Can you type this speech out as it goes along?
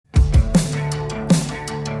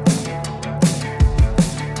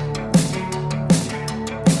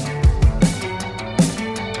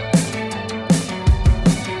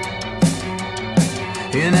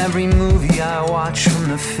I watch from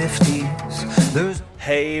the 50s.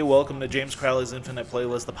 Hey, welcome to James Crowley's Infinite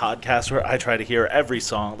Playlist, the podcast where I try to hear every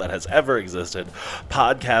song that has ever existed.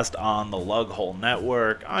 Podcast on the Lughole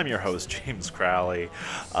Network. I'm your host, James Crowley,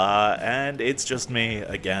 and it's just me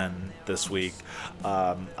again this week.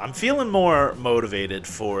 I'm feeling more motivated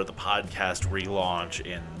for the podcast relaunch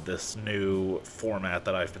in this new format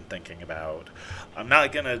that I've been thinking about. I'm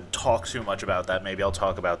not going to talk too much about that. Maybe I'll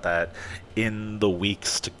talk about that in the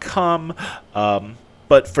weeks to come.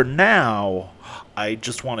 But for now, I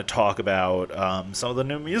just want to talk about some of the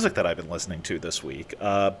new music that I've been listening to this week.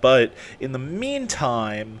 But in the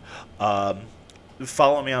meantime,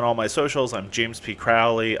 follow me on all my socials. I'm James P.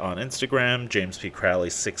 Crowley on Instagram, James P.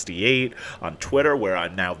 Crowley68 on Twitter, where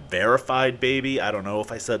I'm now verified, baby. I don't know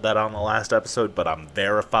if I said that on the last episode, but I'm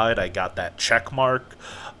verified. I got that check mark.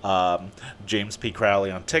 James P. Crowley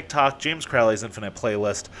on TikTok, James Crowley's Infinite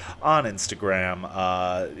Playlist on Instagram.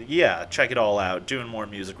 Yeah, check it all out. Doing more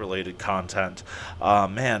music-related content.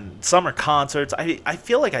 Man, summer concerts. I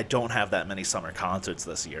feel like I don't have that many summer concerts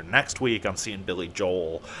this year. Next week, I'm seeing Billy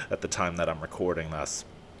Joel at the time that I'm recording this.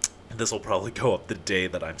 This will probably go up the day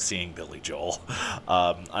that I'm seeing Billy Joel.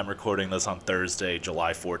 I'm recording this on Thursday,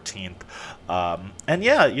 July 14th. And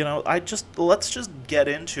yeah, let's just get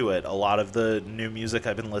into it. A lot of the new music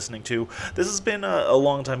I've been listening to. This has been a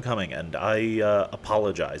long time coming, and I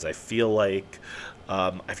apologize. I feel like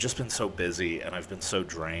I've just been so busy and I've been so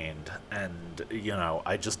drained, and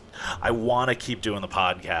I want to keep doing the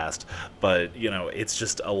podcast, but it's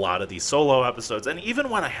just a lot of these solo episodes, and even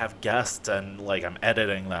when I have guests and I'm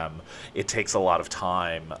editing them, it takes a lot of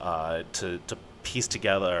time to piece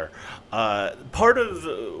together. Part of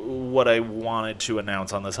what I wanted to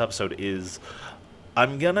announce on this episode is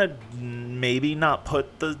I'm gonna maybe not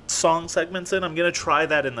put the song segments in. I'm gonna try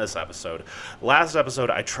that in this episode. Last episode,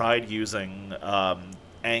 I tried using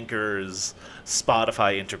Anchor's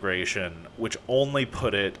Spotify integration, which only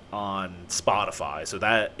put it on Spotify. So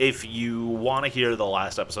that if you want to hear the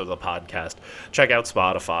last episode of the podcast, check out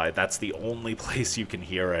Spotify. That's the only place you can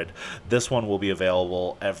hear it. This one will be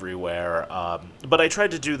available everywhere. But I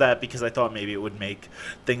tried to do that because I thought maybe it would make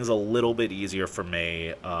things a little bit easier for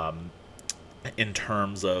me. In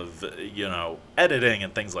terms of, editing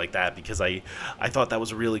and things like that, because I thought that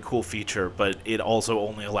was a really cool feature, but it also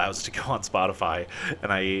only allows it to go on Spotify,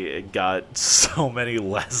 and I got so many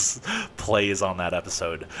less plays on that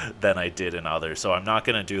episode than I did in others, so I'm not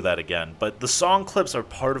going to do that again. But the song clips are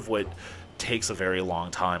part of what takes a very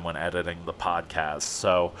long time when editing the podcast,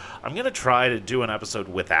 so I'm going to try to do an episode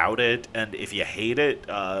without it, and if you hate it,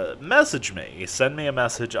 message me. Send me a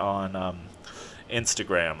message on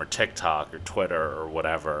Instagram or TikTok or Twitter or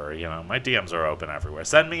whatever. My DMs are open everywhere.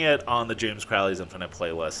 Send me it on the James Crowley's Infinite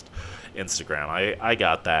Playlist Instagram. I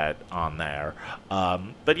got that on there.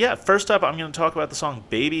 But yeah, first up, I'm going to talk about the song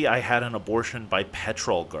Baby I Had an Abortion by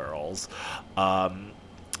Petrol Girls.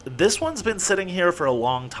 This one's been sitting here for a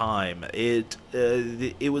long time. It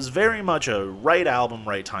was very much a right album,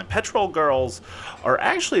 right time. Petrol Girls are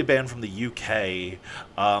actually a band from the UK,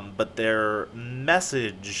 but their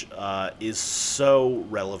message is so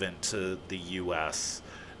relevant to the US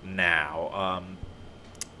now.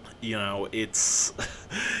 It's,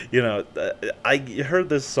 I heard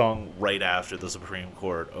this song right after the Supreme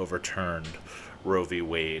Court overturned Roe v.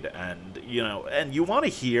 Wade, and you want to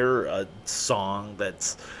hear a song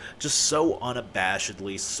that's just so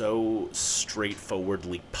unabashedly, so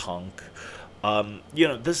straightforwardly punk.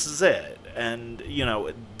 This is it. And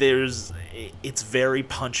it's very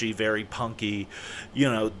punchy, very punky.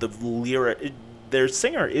 Their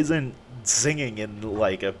singer isn't singing in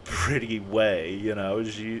a pretty way.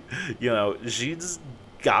 She's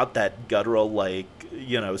got that guttural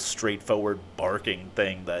straightforward barking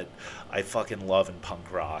thing that I fucking love in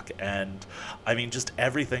punk rock. And I mean, just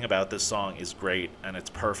everything about this song is great, and it's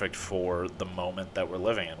perfect for the moment that we're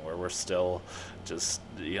living in, where we're still just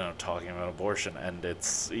talking about abortion, and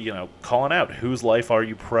it's calling out, whose life are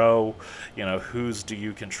you pro, whose do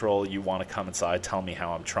you control, you want to come inside, tell me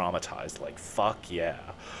how I'm traumatized. Fuck yeah.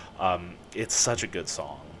 It's such a good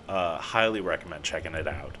song. Highly recommend checking it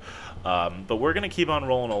out. But we're going to keep on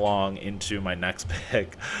rolling along into my next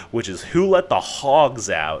pick, which is Who Let the Hogs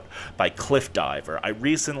Out by Cliff Diver. I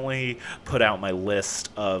recently put out my list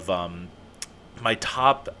of my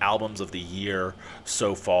top albums of the year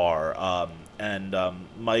so far, and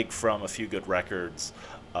Mike from A Few Good Records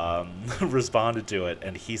responded to it,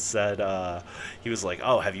 and he said, he was like,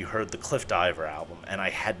 oh, have you heard the Cliff Diver album? And I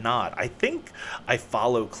had not. I think I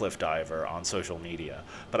follow Cliff Diver on social media,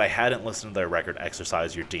 but I hadn't listened to their record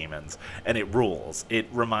Exercise Your Demons, and it rules. It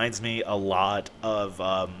reminds me a lot of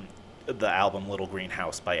the album Little Green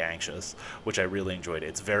House by Anxious, which I really enjoyed.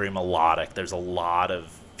 It's very melodic. There's a lot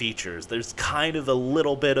of features. There's kind of a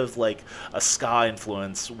little bit of like a ska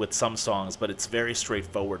influence with some songs, but it's very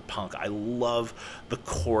straightforward punk. I love the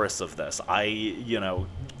chorus of this.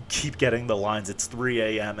 Keep getting the lines, "It's 3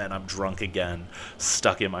 a.m. and I'm drunk again,"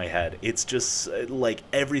 stuck in my head. It's just like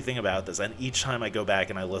everything about this. And each time I go back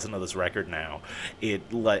and I listen to this record now,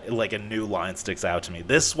 it like a new line sticks out to me.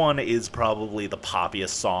 This one is probably the poppiest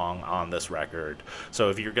song on this record. So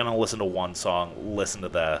if you're going to listen to one song, listen to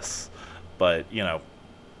this. But,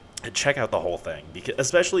 check out the whole thing, because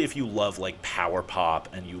especially if you love like power pop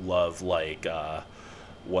and you love like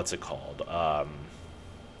what's it called?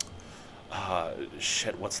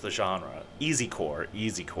 What's the genre?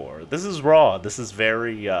 Easycore. This is raw. This is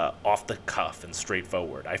very off the cuff and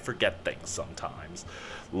straightforward. I forget things sometimes.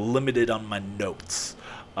 Limited on my notes.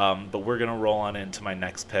 But we're going to roll on into my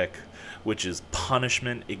next pick, which is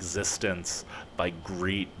Punishment Existence by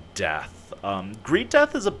Greet Death. Greet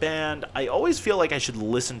Death is a band I always feel like I should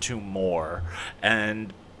listen to more,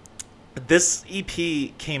 and this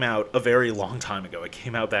EP came out a very long time ago. It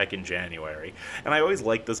came out back in January, and I always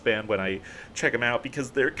like this band when I check them out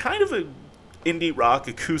because they're kind of a indie rock,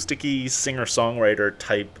 acoustic-y, singer-songwriter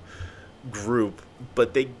type group,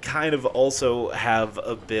 but they kind of also have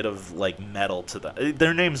a bit of like metal to them.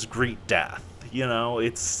 Their name's Greet Death.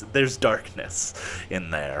 There's darkness in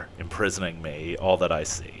there, imprisoning me, all that I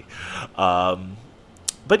see.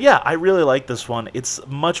 But yeah, I really like this one. It's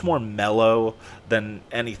much more mellow than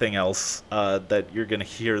anything else that you're going to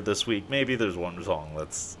hear this week. Maybe there's one song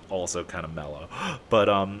that's also kind of mellow. But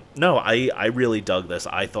no, I really dug this.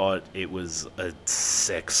 I thought it was a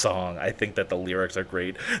sick song. I think that the lyrics are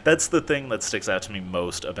great. That's the thing that sticks out to me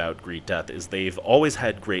most about Greet Death, is they've always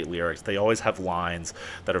had great lyrics. They always have lines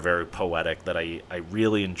that are very poetic that I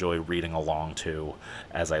really enjoy reading along to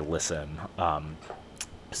as I listen.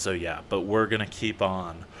 So yeah, but we're going to keep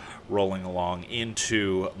on rolling along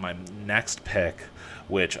into my next pick,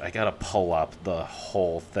 which I got to pull up the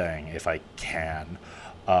whole thing if I can.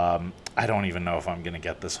 I don't even know if I'm going to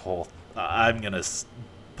get this whole... I'm going to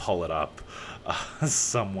pull it up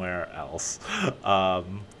somewhere else.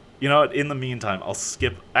 You know what? In the meantime, I'll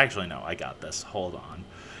skip... Actually, no, I got this. Hold on.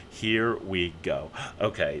 Here we go.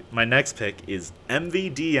 Okay, my next pick is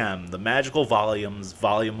MVDM, The Magical Volumes,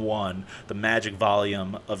 Volume 1, The Magic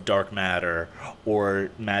Volume of Dark Matter,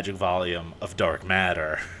 or Magic Volume of Dark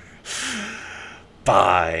Matter,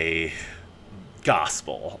 by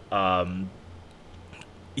Gospel. Yeah,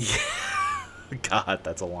 God,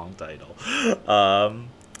 that's a long title.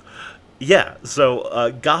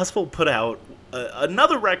 So Gospel put out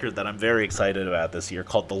another record that I'm very excited about this year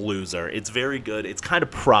called The Loser. It's very good. It's kind of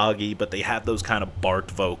proggy, but they have those kind of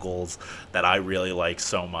barked vocals that I really like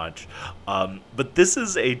so much. But this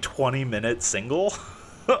is a 20-minute single.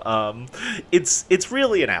 It's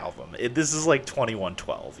really an album. This is like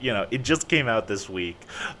 2112. It just came out this week,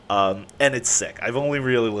 and it's sick. I've only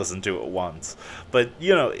really listened to it once. But,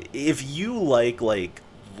 if you like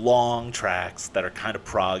long tracks that are kind of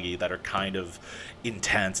proggy, that are kind of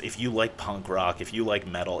intense, if you like punk rock, if you like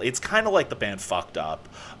metal, it's kind of like the band Fucked Up,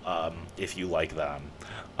 if you like them.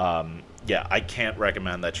 I can't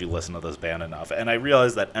recommend that you listen to this band enough. And I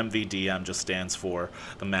realize that MVDM just stands for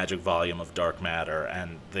The Magic Volume of Dark Matter,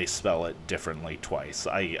 and they spell it differently twice.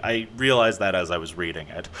 I realized that as I was reading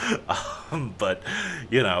it. But,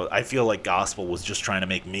 I feel like Gospel was just trying to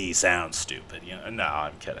make me sound stupid. No,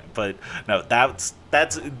 I'm kidding. But, no,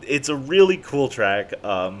 it's a really cool track.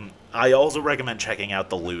 I also recommend checking out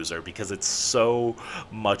The Loser because it's so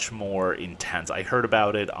much more intense. I heard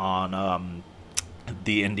about it on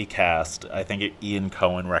the IndieCast. I think Ian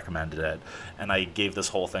Cohen recommended it, and I gave this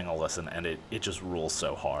whole thing a listen, and it just rules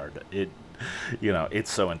so hard. It's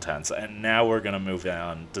so intense. And now we're going to move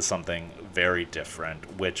on to something very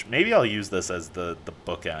different, which maybe I'll use this as the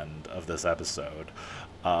bookend of this episode.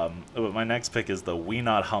 But my next pick is the We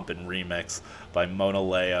Not Humpin' remix by Mona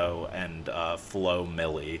Leo and Flo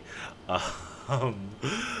Milli.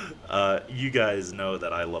 You guys know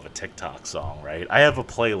that I love a TikTok song, right? I have a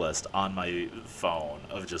playlist on my phone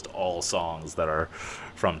of just all songs that are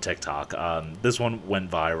from TikTok. This one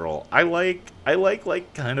went viral. I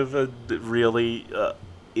like kind of a really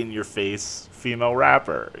in-your-face female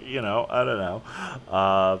rapper. I don't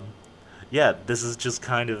know. This is just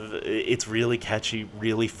kind of, it's really catchy,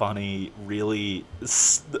 really funny, really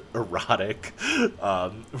erotic,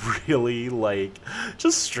 really,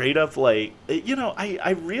 just straight up, I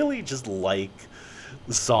really just like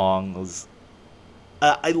songs.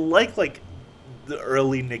 I like the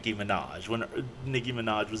early Nicki Minaj, when Nicki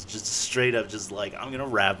Minaj was just straight up just I'm going to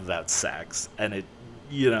rap about sex, and it,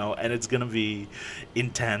 and it's going to be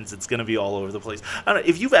intense. It's going to be all over the place. I don't know,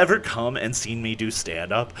 if you've ever come and seen me do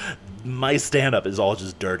stand-up, my stand-up is all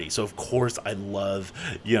just dirty. So, of course, I love,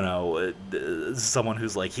 someone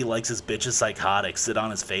who's like, he likes his bitches psychotic, sit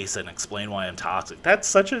on his face and explain why I'm toxic. That's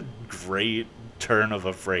such a great turn of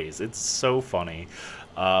a phrase. It's so funny.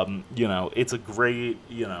 It's a great,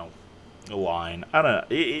 line. I don't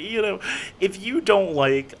know. If you don't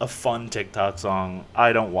like a fun TikTok song,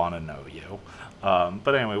 I don't want to know you.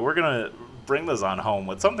 But anyway, we're going to bring this on home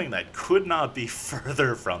with something that could not be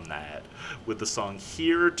further from that, with the song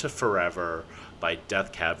Here to Forever by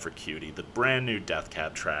Death Cab for Cutie, the brand new Death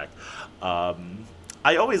Cab track. I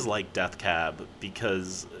always like Death Cab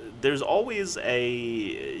because there's always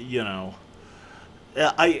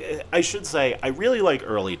I should say, I really like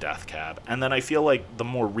early Death Cab, and then I feel like the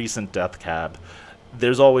more recent Death Cab,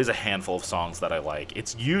 there's always a handful of songs that I like.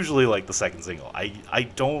 It's usually like the second single. I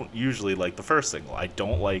don't usually like the first single. I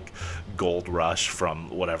don't like Gold Rush from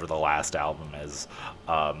whatever the last album is.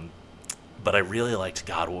 But I really liked,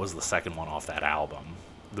 God, what was the second one off that album?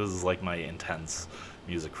 This is like my intense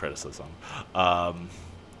music criticism. God,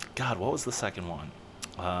 what was the second one?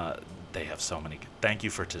 They have so many. Thank You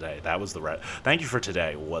for Today. That was the Thank You for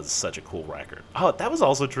Today was such a cool record. Oh, that was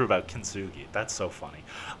also true about Kintsugi. That's so funny.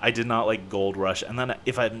 I did not like Gold Rush. And then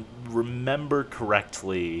if I remember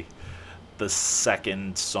correctly, the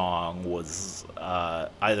second song was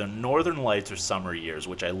either Northern Lights or Summer Years,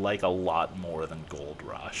 which I like a lot more than Gold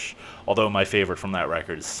Rush. Although my favorite from that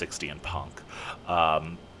record is 60 and Punk.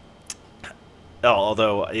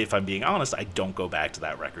 Although, if I'm being honest, I don't go back to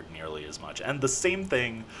that record nearly as much. And the same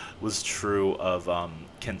thing was true of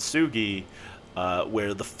Kintsugi,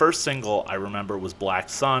 where the first single I remember was Black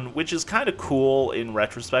Sun, which is kind of cool in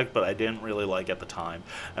retrospect, but I didn't really like at the time.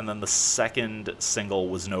 And then the second single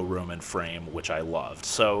was No Room in Frame, which I loved.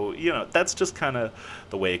 So, that's just kind of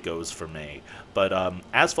the way it goes for me. But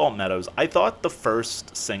Asphalt Meadows, I thought the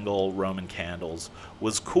first single, Roman Candles,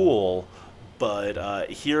 was cool.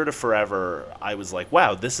 But Here to Forever, I was like,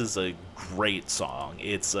 wow, this is a great song.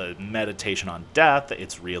 It's a meditation on death.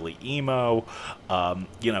 It's really emo.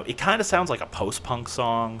 It kind of sounds like a post-punk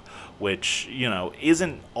song, which,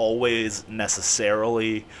 isn't always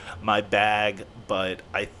necessarily my bag, but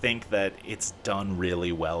I think that it's done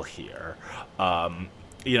really well here. And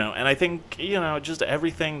I think, just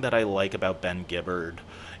everything that I like about Ben Gibbard,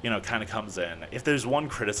 kind of comes in. If there's one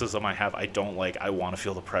criticism I have, I don't like I Want to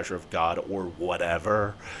Feel the Pressure of God or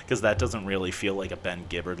Whatever, because that doesn't really feel like a Ben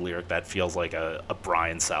Gibbard lyric. That feels like a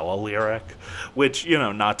Brian Sella lyric, which,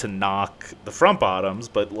 not to knock the Front Bottoms,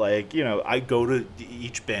 but I go to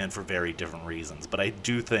each band for very different reasons. But I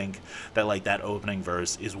do think that that opening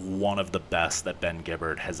verse is one of the best that Ben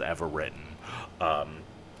Gibbard has ever written.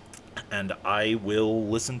 And I will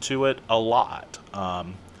listen to it a lot.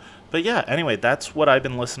 But yeah, anyway, that's what I've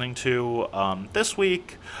been listening to this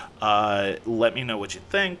week. Let me know what you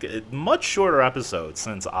think. Much shorter episode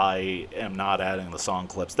since I am not adding the song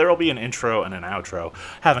clips. There will be an intro and an outro.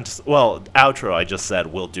 Outro I just said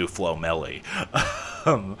we'll do Flo Milli.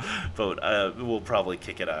 But we'll probably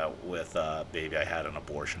kick it out with Baby I Had an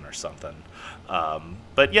Abortion or something.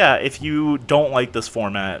 But yeah, if you don't like this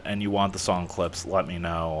format and you want the song clips, let me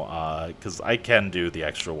know, because I can do the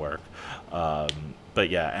extra work. But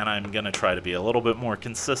yeah, and I'm going to try to be a little bit more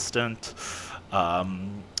consistent.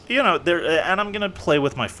 And I'm going to play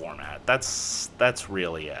with my format. That's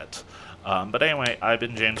really it. But anyway, I've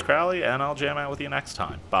been James Crowley, and I'll jam out with you next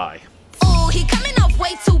time. Bye. Ooh, he coming off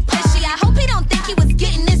way too pushy. I hope he don't think he was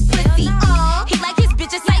getting this pussy. He like his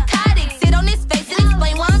bitches psychotic. Sit on his face and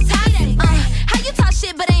explain why I'm toxic. How you talk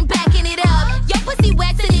shit but ain't backing it up? Your pussy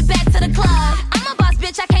wet, send it back to the club. I'm a boss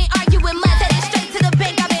bitch, I can't argue with much. Head it straight to the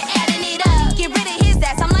bank, I've been adding it up. Get rid of his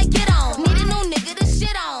ass, I'm like, get on. Need a new nigga to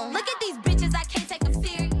shit on. Look at these bitches, I can't take them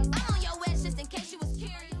serious. I'm on your ass just in case you was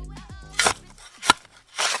curious.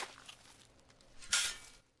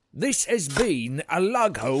 This has been a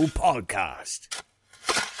Lughole podcast.